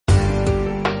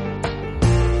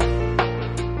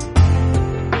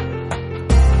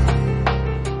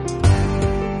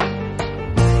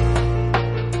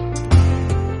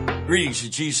Greetings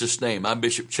in Jesus' name. I'm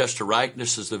Bishop Chester Wright, and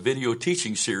this is the video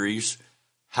teaching series,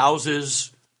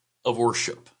 Houses of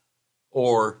Worship,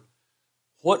 or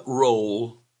what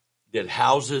role did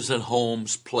houses and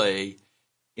homes play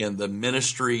in the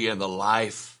ministry and the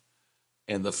life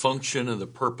and the function and the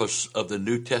purpose of the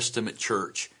New Testament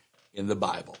church in the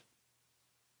Bible?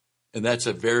 And that's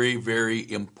a very,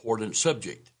 very important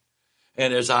subject.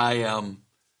 And as I am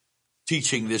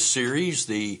teaching this series,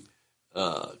 the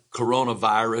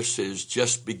coronavirus is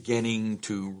just beginning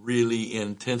to really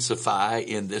intensify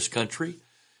in this country,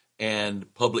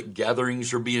 and public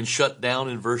gatherings are being shut down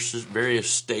in various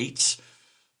states.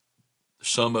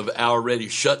 Some have already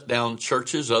shut down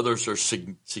churches. Others are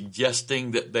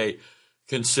suggesting that they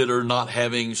consider not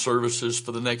having services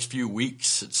for the next few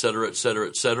weeks, et cetera, et cetera,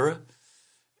 et cetera.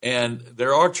 And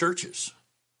there are churches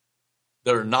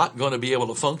that are not going to be able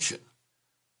to function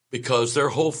because their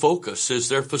whole focus is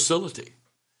their facility,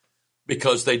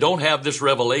 because they don't have this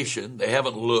revelation. They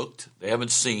haven't looked, they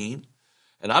haven't seen.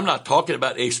 And I'm not talking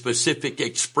about a specific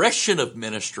expression of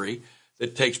ministry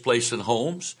that takes place in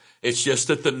homes. It's just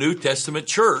that the New Testament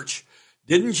church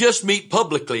didn't just meet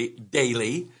publicly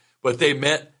daily, but they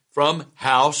met from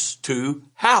house to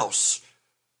house.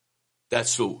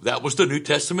 That was the New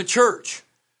Testament church.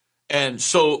 And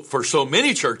so for so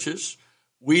many churches,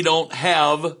 we don't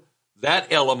have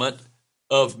that element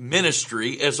of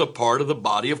ministry as a part of the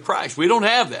body of Christ. We don't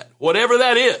have that, whatever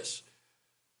that is.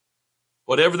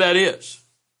 Whatever that is.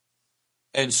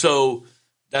 And so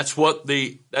that's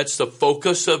the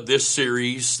focus of this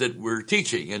series that we're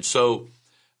teaching. And so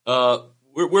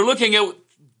we're looking at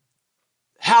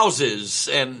houses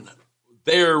and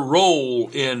their role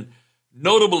in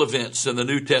notable events in the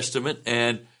New Testament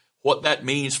and what that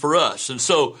means for us. And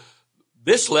so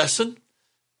this lesson,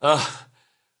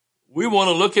 we want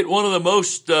to look at one of the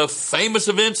most famous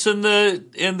events in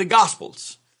the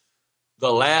Gospels,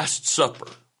 the Last Supper.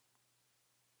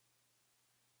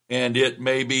 And it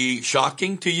may be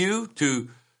shocking to you to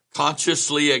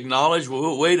consciously acknowledge,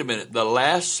 well, wait a minute, the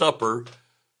Last Supper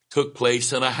took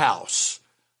place in a house,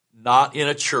 not in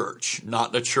a church,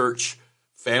 not in a church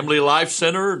family life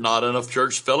center, not in a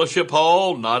church fellowship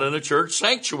hall, not in a church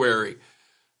sanctuary.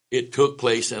 It took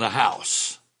place in a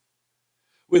house.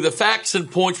 With the facts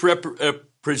and points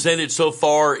presented so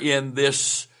far in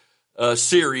this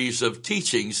series of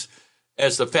teachings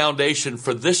as the foundation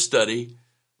for this study,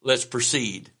 let's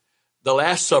proceed. The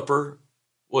Last Supper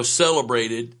was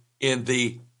celebrated in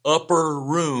the upper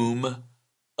room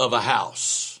of a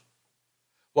house.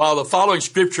 While the following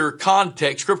scriptural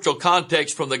context from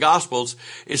the Gospels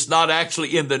is not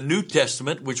actually in the New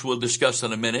Testament, which we'll discuss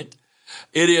in a minute,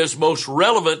 it is most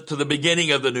relevant to the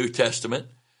beginning of the New Testament,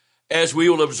 as we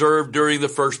will observe during the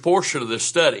first portion of this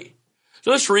study.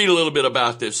 So let's read a little bit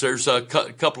about this. There's a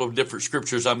couple of different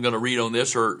scriptures I'm going to read on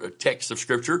this, or a text of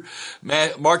scripture.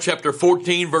 Mark chapter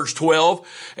 14, verse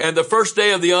 12. And the first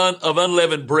day of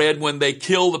unleavened bread, when they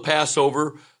killed the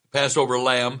Passover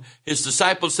lamb, his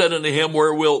disciples said unto him,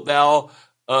 Where wilt thou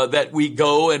that we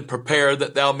go and prepare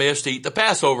that thou mayest eat the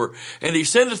Passover? And he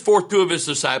sendeth forth two of his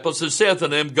disciples and saith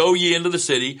unto them, Go ye into the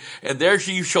city, and there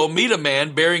you shall meet a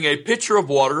man bearing a pitcher of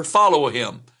water, follow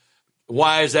him.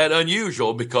 Why is that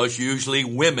unusual? Because usually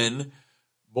women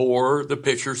bore the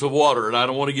pitchers of water. And I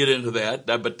don't want to get into that,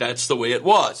 but that's the way it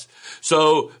was.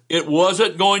 So it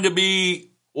wasn't going to be,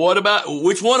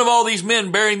 which one of all these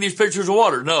men bearing these pitchers of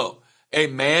water? No. A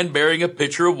man bearing a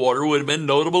pitcher of water would have been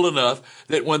notable enough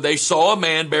that when they saw a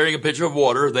man bearing a pitcher of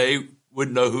water, they would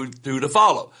know who to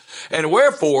follow. And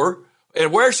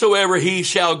wheresoever he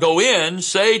shall go in,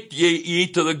 say ye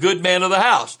to the good man of the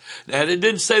house. Now, it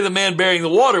didn't say the man bearing the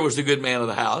water was the good man of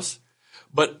the house,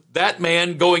 but that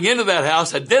man going into that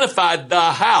house identified the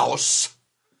house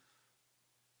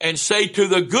and say to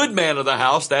the good man of the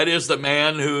house, that is the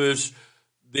man who is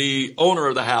the owner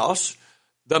of the house,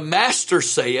 the master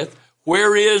saith,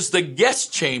 Where is the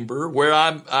guest chamber where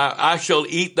I shall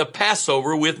eat the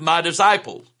Passover with my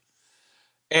disciples?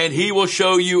 And he will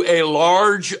show you a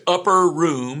large upper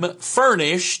room,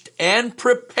 furnished and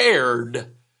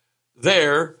prepared.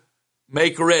 There,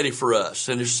 make ready for us.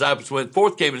 And his disciples went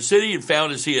forth, came in the city, and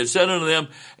found as he had said unto them,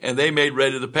 and they made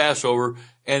ready the Passover.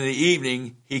 And in the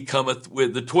evening he cometh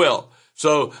with the 12.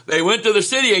 So they went to the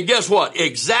city, and guess what?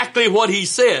 Exactly what he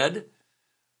said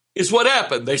is what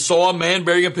happened. They saw a man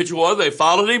bearing a pitcher of water. They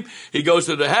followed him. He goes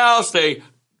to the house. They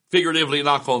figuratively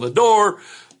knock on the door.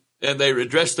 And they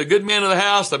address the good man of the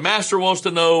house. The master wants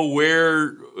to know,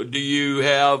 where do you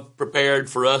have prepared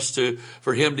for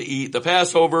him to eat the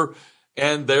Passover?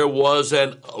 And there was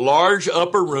a large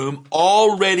upper room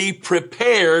already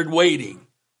prepared waiting.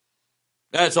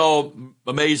 That's all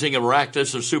amazing and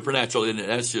miraculous and supernatural, isn't it?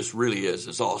 That's just really is.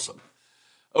 It's awesome.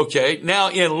 Okay, now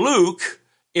in Luke,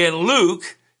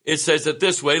 it says it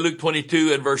this way, Luke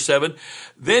 22 and verse 7,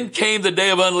 then came the day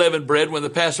of unleavened bread when the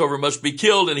Passover must be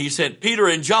killed, and he sent Peter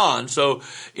and John. So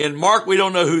in Mark, we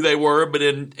don't know who they were, but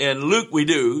in Luke, we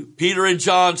do. Peter and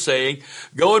John saying,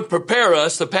 go and prepare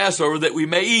us the Passover that we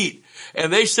may eat.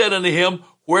 And they said unto him,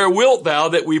 where wilt thou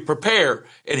that we prepare?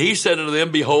 And he said unto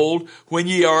them, behold, when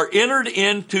ye are entered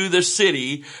into the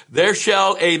city, there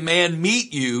shall a man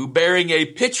meet you bearing a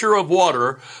pitcher of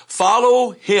water.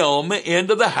 Follow him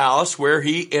into the house where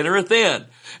he entereth in.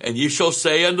 And ye shall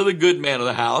say unto the good man of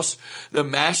the house, the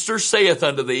master saith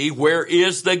unto thee, where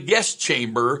is the guest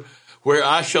chamber where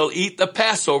I shall eat the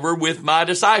Passover with my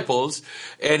disciples?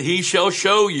 And he shall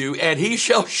show you,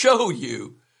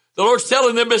 The Lord's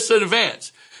telling them this in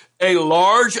advance. A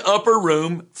large upper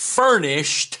room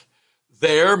furnished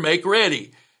there, make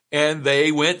ready. And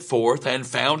they went forth and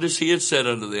found as he had said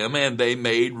unto them, and they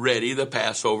made ready the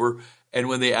Passover. And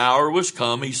when the hour was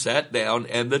come, he sat down,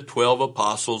 and the 12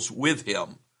 apostles with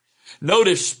him.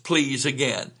 Notice, please,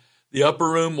 again, the upper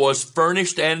room was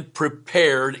furnished and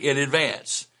prepared in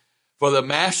advance. For the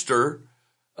master,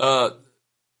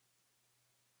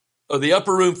 the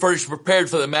upper room furnished and prepared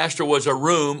for the master was a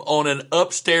room on an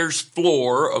upstairs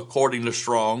floor, according to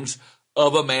Strong's,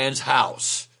 of a man's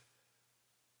house.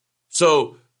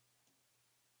 So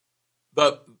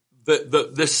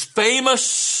this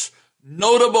famous,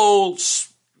 notable,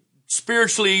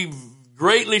 spiritually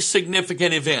greatly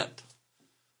significant event,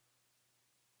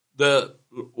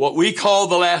 what we call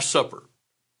the Last Supper,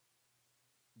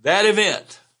 that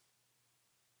event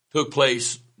took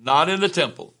place not in the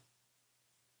temple,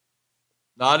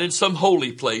 not in some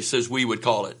holy place, as we would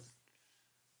call it,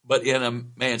 but in a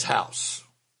man's house.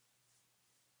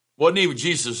 Wasn't even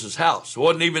Jesus' house.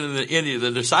 Wasn't even in any of the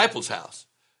disciples' house.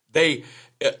 They,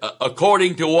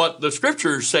 according to what the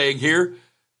scripture is saying here,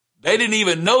 they didn't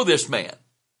even know this man.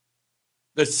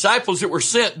 The disciples that were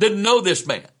sent didn't know this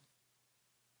man.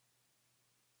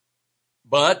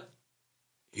 But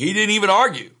he didn't even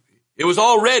argue. It was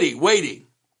already waiting.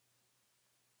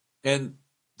 And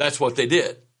that's what they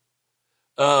did.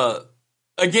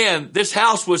 Again, this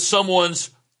house was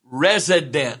someone's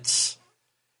residence.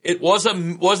 It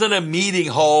wasn't a meeting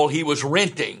hall he was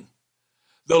renting.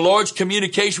 The Lord's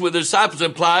communication with the disciples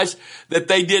implies that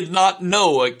they did not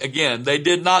know, again, they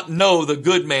did not know the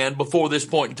good man before this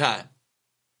point in time.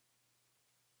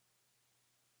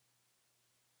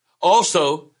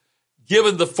 Also,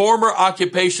 given the former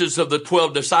occupations of the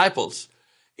 12 disciples,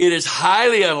 it is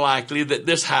highly unlikely that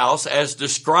this house, as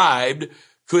described,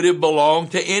 could have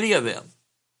belonged to any of them.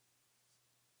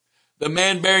 The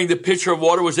man bearing the pitcher of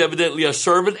water was evidently a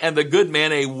servant, and the good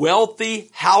man a wealthy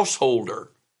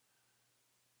householder,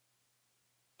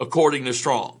 according to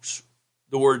Strong's.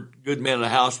 The word good man in the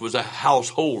house was a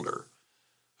householder,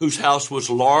 whose house was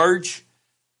large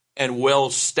and well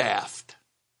staffed.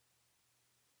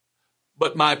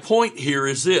 But my point here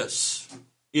is this.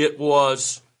 This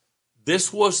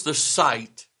was the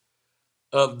site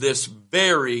of this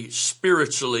very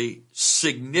spiritually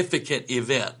significant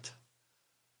event.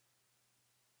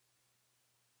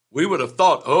 We would have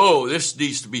thought, this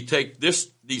needs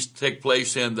to take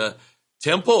place in the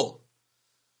temple.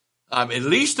 At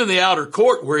least in the outer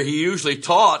court where he usually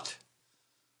taught,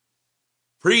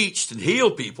 preached, and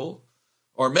healed people.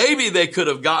 Or maybe they could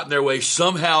have gotten their way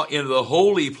somehow into the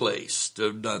holy place to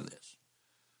have done this.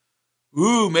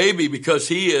 Maybe because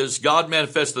he is God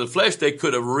manifested in the flesh, they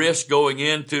could have risked going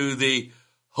into the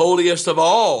holiest of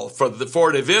all for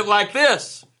an event like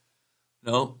this.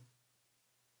 No.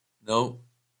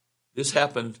 This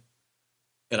happened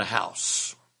in a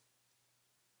house.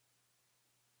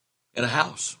 In a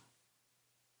house.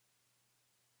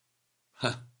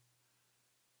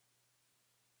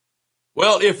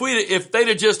 Well, if they'd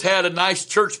have just had a nice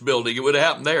church building, it would have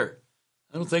happened there.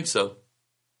 I don't think so.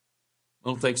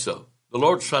 The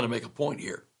Lord's trying to make a point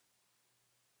here.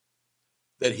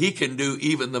 That he can do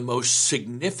even the most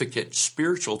significant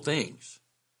spiritual things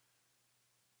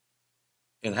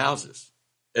in houses.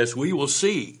 As we will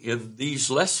see in these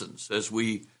lessons as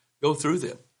we go through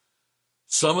them.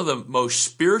 Some of the most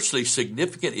spiritually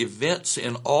significant events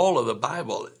in all of the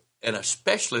Bible, and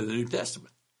especially the New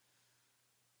Testament,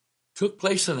 took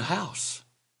place in a house.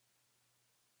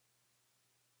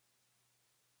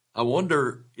 I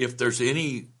wonder if there's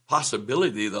any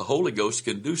possibility the Holy Ghost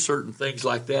can do certain things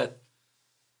like that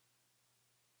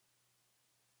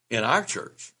in our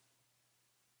church.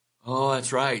 Oh,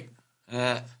 that's right.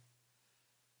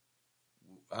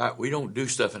 We don't do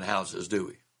stuff in houses, do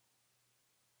we?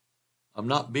 I'm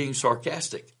not being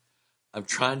sarcastic. I'm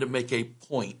trying to make a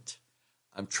point.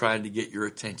 I'm trying to get your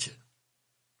attention.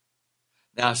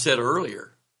 Now, I said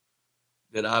earlier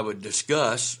that I would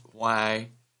discuss why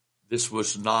this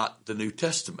was not the New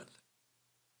Testament.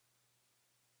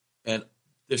 And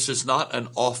this is not an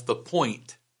off the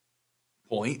point.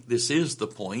 This is the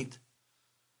point.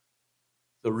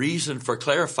 The reason for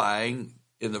clarifying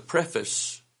in the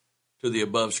preface to the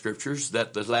above scriptures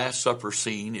that the Last Supper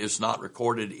scene is not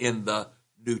recorded in the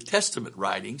New Testament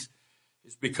writings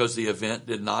is because the event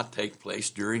did not take place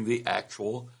during the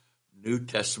actual New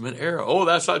Testament era. Oh,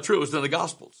 that's not true. It was in the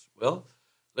Gospels. Well,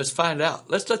 let's find out.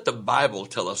 Let's let the Bible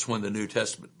tell us when the New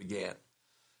Testament began.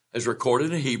 As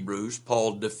recorded in Hebrews,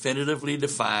 Paul definitively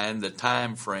defined the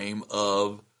time frame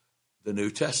of the New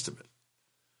Testament.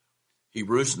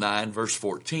 Hebrews 9, verse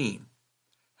 14.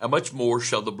 How much more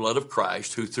shall the blood of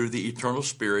Christ, who through the eternal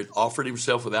Spirit offered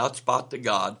himself without spot to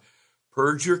God,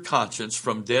 purge your conscience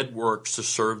from dead works to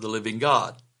serve the living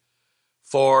God?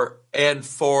 For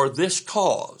this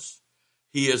cause,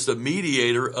 he is the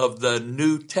mediator of the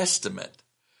New Testament,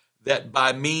 that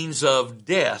by means of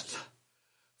death,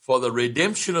 for the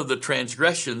redemption of the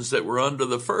transgressions that were under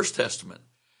the first testament,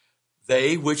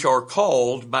 they which are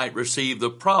called might receive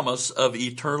the promise of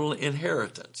eternal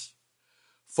inheritance.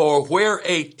 For where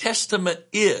a testament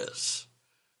is,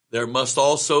 there must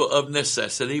also of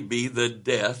necessity be the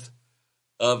death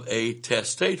of a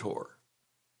testator.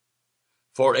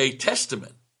 For a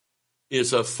testament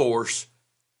is of force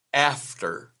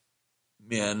after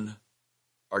men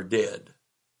are dead.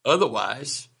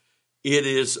 Otherwise, it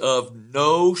is of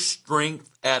no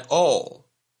strength at all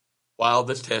while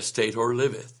the testator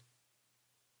liveth.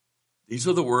 These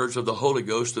are the words of the Holy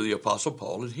Ghost to the Apostle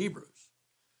Paul in Hebrews.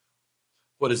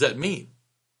 What does that mean?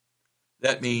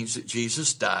 That means that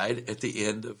Jesus died at the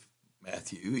end of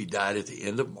Matthew. He died at the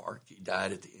end of Mark. He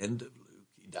died at the end of Luke.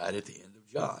 He died at the end of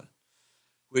John,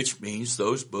 which means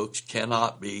those books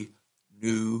cannot be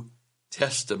New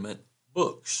Testament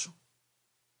books.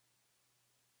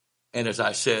 And as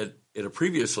I said in a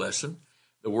previous lesson,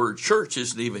 the word church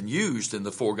isn't even used in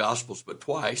the four Gospels but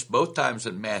twice, both times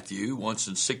in Matthew, once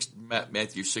in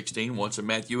Matthew 16, once in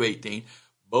Matthew 18,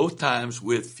 both times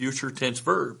with future tense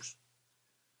verbs.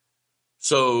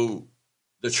 So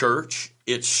the church,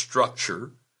 its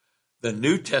structure, the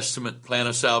New Testament plan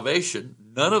of salvation,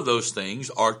 none of those things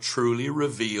are truly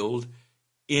revealed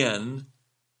in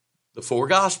the four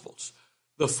Gospels.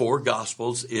 The four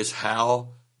Gospels is how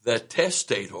the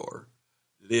testator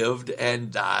lived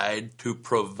and died to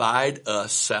provide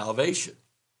us salvation.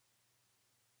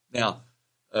 Now,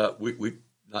 we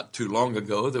not too long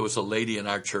ago, there was a lady in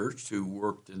our church who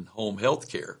worked in home health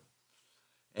care,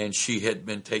 and she had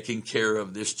been taking care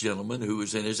of this gentleman who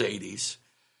was in his 80s,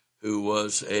 who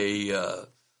was a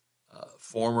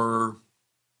former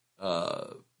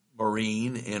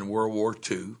Marine in World War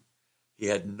II. He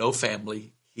had no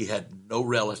family. He had no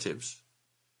relatives.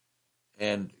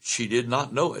 And she did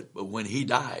not know it, but when he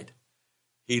died,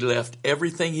 he left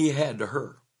everything he had to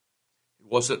her.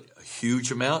 It wasn't a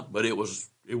huge amount, but it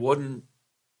wasn't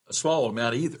a small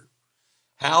amount either.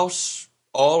 House,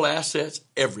 all assets,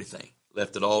 everything,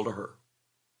 left it all to her.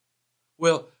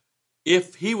 Well,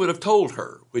 if he would have told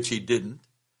her, which he didn't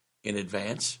in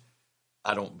advance,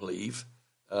 I don't believe,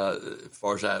 as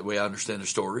far as the way I understand the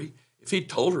story, if he'd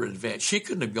told her in advance, she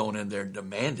couldn't have gone in there and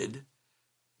demanded,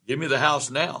 give me the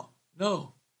house now.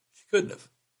 No, she couldn't have.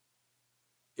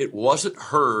 It wasn't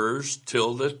hers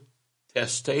till the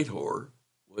testator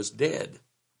was dead.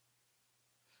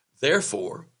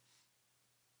 Therefore,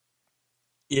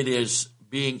 it is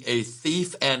being a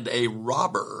thief and a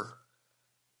robber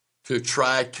to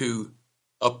try to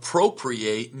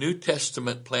appropriate New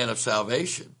Testament plan of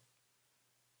salvation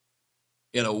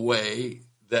in a way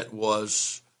that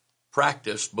was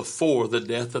practiced before the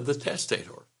death of the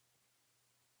testator.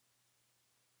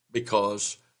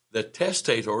 Because the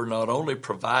testator not only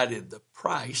provided the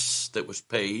price that was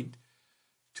paid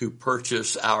to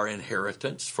purchase our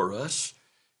inheritance for us,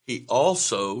 he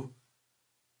also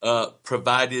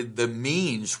provided the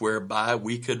means whereby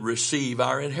we could receive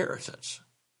our inheritance.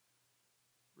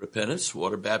 Repentance,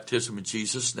 water baptism in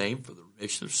Jesus' name for the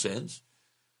remission of sins,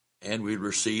 and we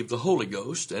receive the Holy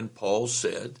Ghost. And Paul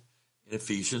said in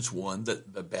Ephesians 1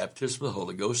 that the baptism of the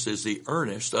Holy Ghost is the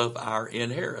earnest of our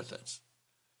inheritance.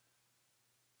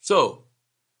 So,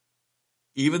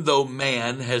 even though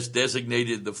man has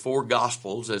designated the four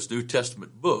Gospels as New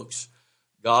Testament books,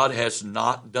 God has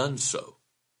not done so.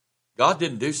 God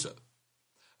didn't do so.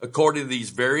 According to these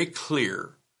very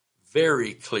clear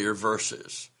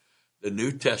verses, the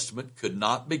New Testament could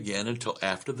not begin until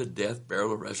after the death,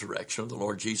 burial, and resurrection of the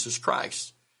Lord Jesus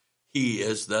Christ. He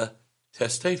is the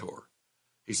testator.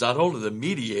 He's not only the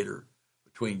mediator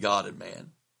between God and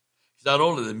man. He's not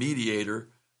only the mediator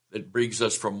that brings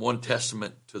us from one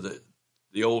testament to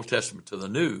the Old Testament to the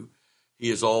New. He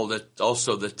is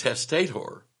also the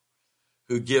testator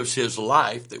who gives his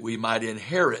life that we might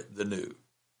inherit the new.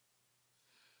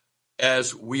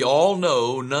 As we all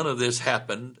know, none of this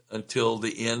happened until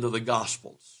the end of the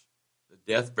Gospels. The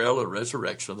death, burial, and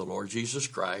resurrection of the Lord Jesus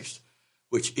Christ,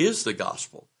 which is the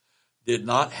gospel, did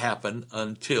not happen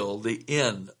until the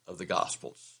end of the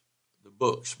Gospels, the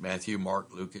books, Matthew, Mark,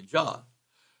 Luke, and John.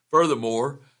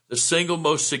 Furthermore, the single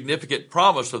most significant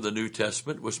promise of the New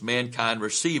Testament was mankind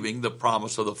receiving the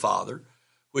promise of the Father,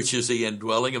 which is the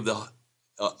indwelling of the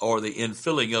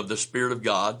infilling of the Spirit of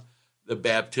God, the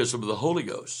baptism of the Holy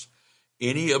Ghost.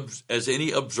 As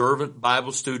any observant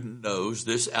Bible student knows,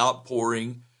 this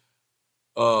outpouring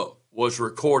was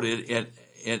recorded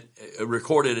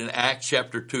in Acts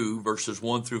chapter 2, verses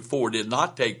 1 through 4, did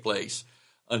not take place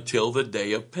until the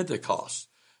day of Pentecost,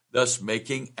 thus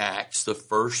making Acts the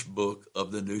first book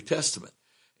of the New Testament.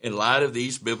 In light of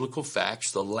these biblical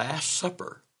facts, the Last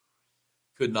Supper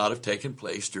could not have taken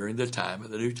place during the time of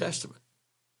the New Testament.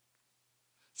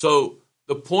 So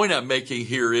the point I'm making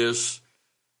here is,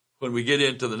 when we get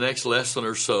into the next lesson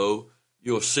or so,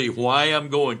 you'll see why I'm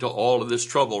going to all of this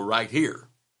trouble right here.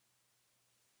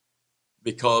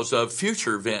 Because of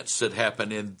future events that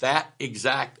happen in that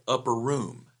exact upper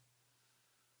room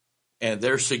and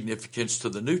their significance to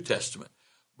the New Testament.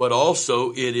 But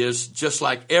also it is just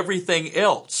like everything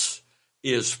else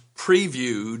is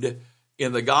previewed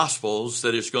in the Gospels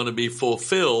that is going to be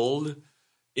fulfilled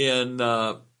in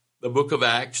the book of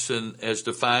Acts and as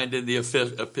defined in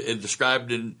and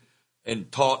described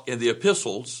and taught in the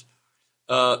epistles.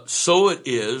 So it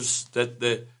is that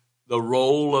the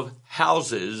role of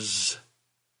houses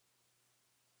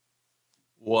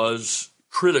was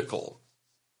critical.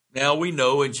 Now we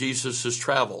know in Jesus'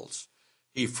 travels,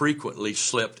 he frequently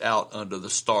slept out under the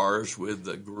stars with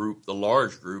the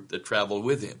large group that traveled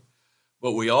with him.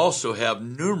 But we also have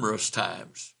numerous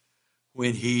times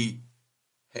when he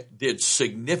did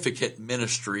significant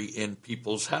ministry in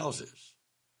people's houses,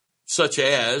 such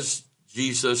as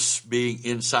Jesus being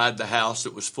inside the house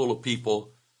that was full of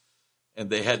people, and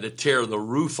they had to tear the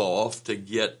roof off to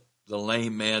get the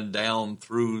lame man down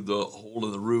through the hole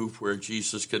in the roof where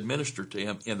Jesus could minister to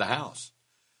him in the house.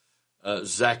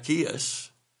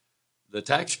 Zacchaeus, the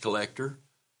tax collector,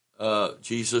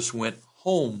 Jesus went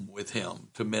home with him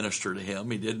to minister to him.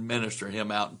 He didn't minister to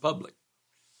him out in public.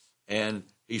 And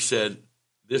he said,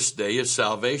 "This day is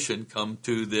salvation come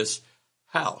to this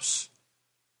house."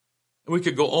 And we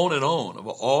could go on and on of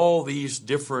all these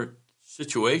different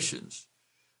situations.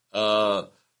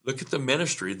 Look at the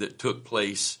ministry that took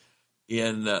place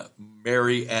in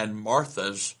Mary and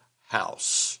Martha's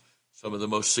house. Some of the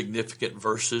most significant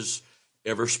verses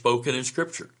ever spoken in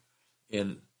Scripture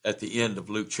at the end of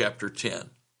Luke chapter 10.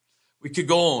 We could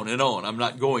go on and on. I'm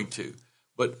not going to.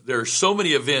 But there are so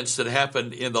many events that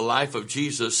happened in the life of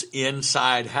Jesus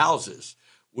inside houses.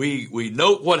 We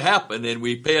note what happened and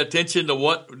we pay attention to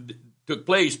what took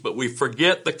place, but we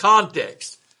forget the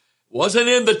context. It wasn't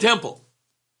in the temple.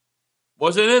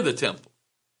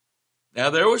 Now,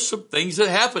 there were some things that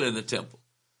happened in the temple,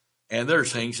 and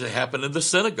there's things that happened in the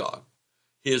synagogue.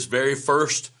 His very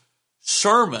first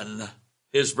sermon,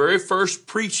 his very first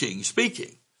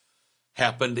speaking,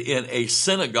 happened in a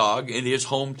synagogue in his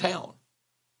hometown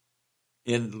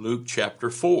in Luke chapter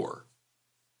 4.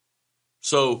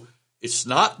 So it's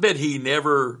not that he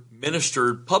never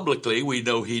ministered publicly. We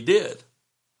know he did.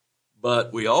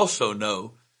 But we also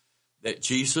know that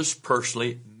Jesus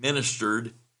personally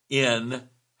ministered in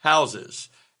houses,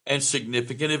 and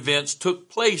significant events took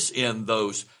place in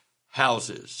those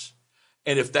houses.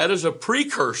 And if that is a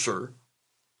precursor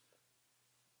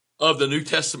of the New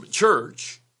Testament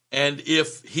church, and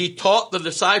if he taught the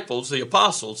disciples, the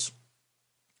apostles,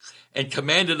 and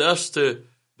commanded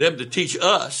them to teach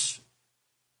us,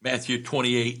 Matthew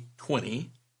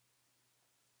 28:20,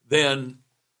 then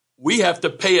we have to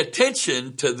pay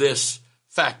attention to this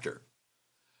factor.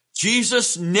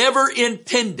 Jesus never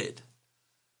intended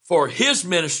for his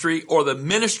ministry or the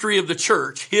ministry of the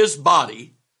church, his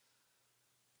body,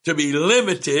 to be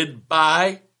limited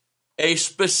by a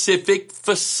specific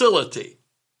facility.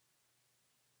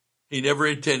 He never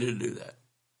intended to do that.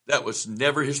 That was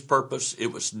never his purpose. It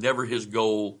was never his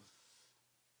goal.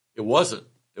 It wasn't.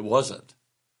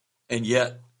 And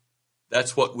yet,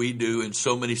 that's what we do in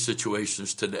so many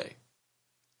situations today.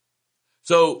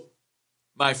 So,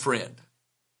 my friend,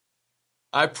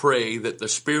 I pray that the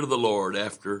Spirit of the Lord,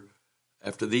 after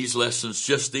these lessons,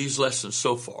 just these lessons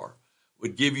so far,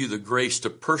 would give you the grace to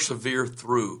persevere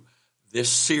through this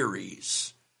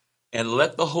series and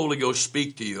let the Holy Ghost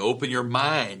speak to you. Open your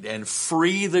mind and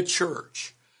free the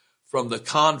church from the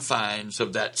confines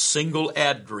of that single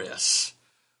address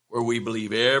where we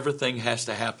believe everything has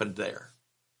to happen there.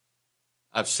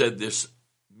 I've said this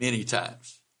many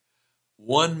times.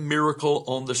 One miracle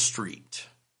on the street,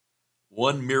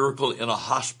 one miracle in a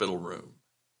hospital room,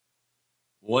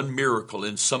 one miracle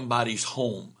in somebody's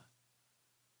home,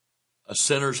 a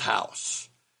sinner's house,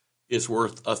 is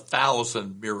worth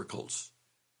 1,000 miracles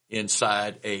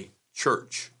inside a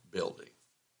church building.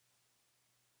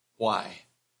 Why?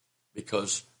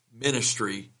 Because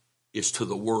ministry is to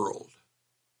the world.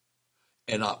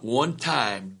 And not one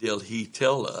time did he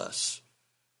tell us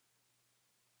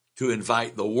to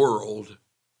invite the world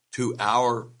to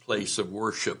our place of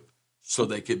worship so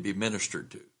they could be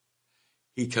ministered to.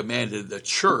 He commanded the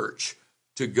church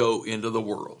to go into the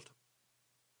world.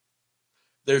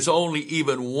 There's only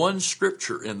even one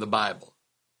scripture in the Bible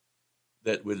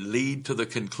that would lead to the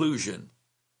conclusion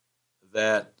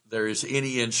that there is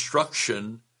any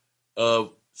instruction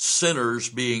of sinners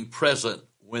being present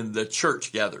when the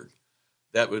church gathered.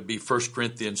 That would be 1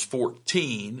 Corinthians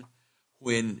 14,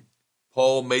 when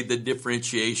Paul made the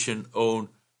differentiation on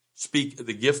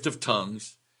the gift of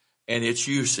tongues and its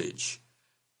usage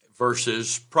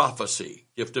versus prophecy.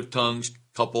 Gift of tongues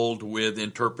coupled with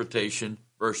interpretation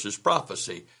versus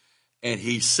prophecy. And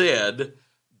he said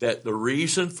that the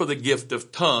reason for the gift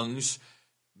of tongues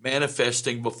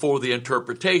manifesting before the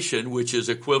interpretation, which is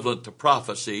equivalent to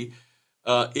prophecy,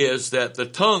 is that the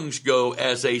tongues go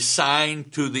as a sign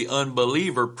to the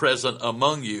unbeliever present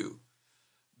among you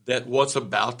that what's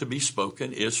about to be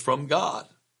spoken is from God.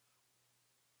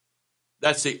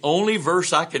 That's the only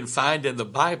verse I can find in the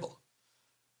Bible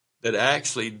that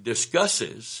actually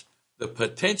discusses the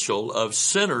potential of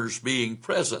sinners being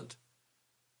present,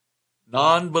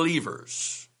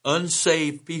 non-believers,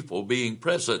 unsaved people being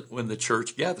present when the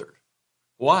church gathered.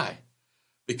 Why?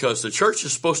 Because the church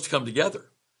is supposed to come together.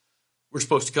 We're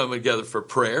supposed to come together for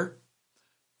prayer,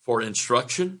 for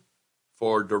instruction,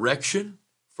 for direction,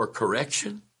 for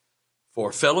correction,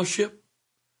 for fellowship,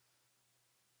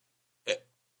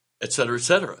 etc.,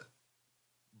 etc.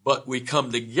 But we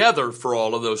come together for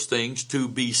all of those things to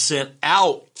be sent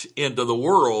out into the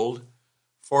world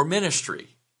for ministry.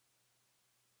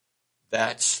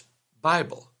 That's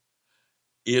Bible.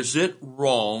 Is it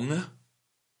wrong?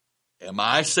 Am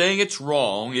I saying it's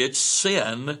wrong? It's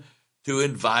sin to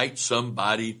invite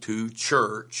somebody to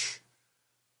church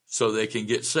so they can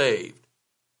get saved?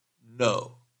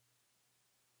 No.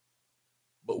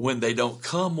 But when they don't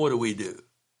come, what do?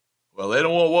 Well, they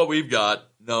don't want what we've got.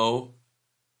 No.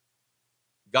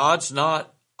 God's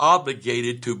not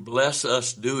obligated to bless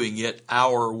us doing it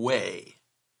our way.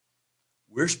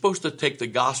 We're supposed to take the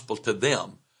gospel to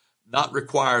them, not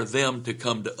require them to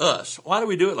come to us. Why do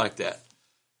we do it like that?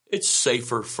 It's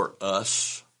safer for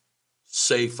us.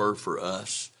 Safer for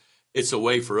us. It's a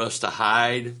way for us to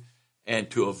hide and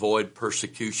to avoid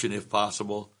persecution if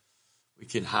possible. We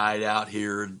can hide out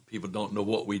here and people don't know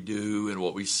what we do and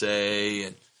what we say.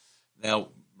 And now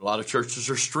a lot of churches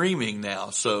are streaming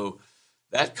now, so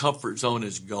that comfort zone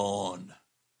is gone.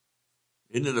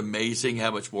 Isn't it amazing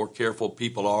how much more careful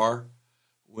people are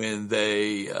when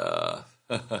they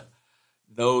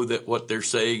know that what they're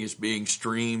saying is being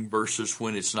streamed versus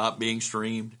when it's not being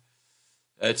streamed?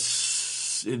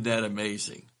 Isn't that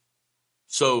amazing?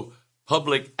 So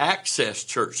public access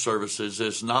church services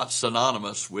is not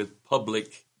synonymous with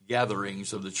public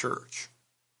gatherings of the church.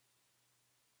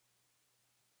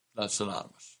 Not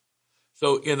synonymous.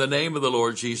 So in the name of the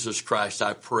Lord Jesus Christ,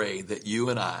 I pray that you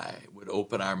and I would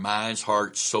open our minds,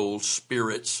 hearts, souls,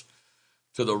 spirits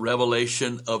to the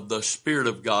revelation of the Spirit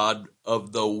of God,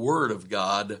 of the Word of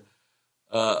God,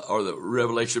 or the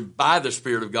revelation by the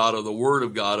Spirit of God, of the Word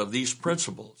of God, of these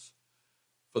principles,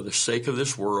 for the sake of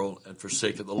this world and for the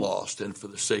sake of the lost and for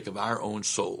the sake of our own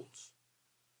souls.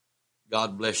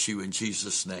 God bless you in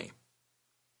Jesus' name.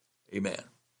 Amen.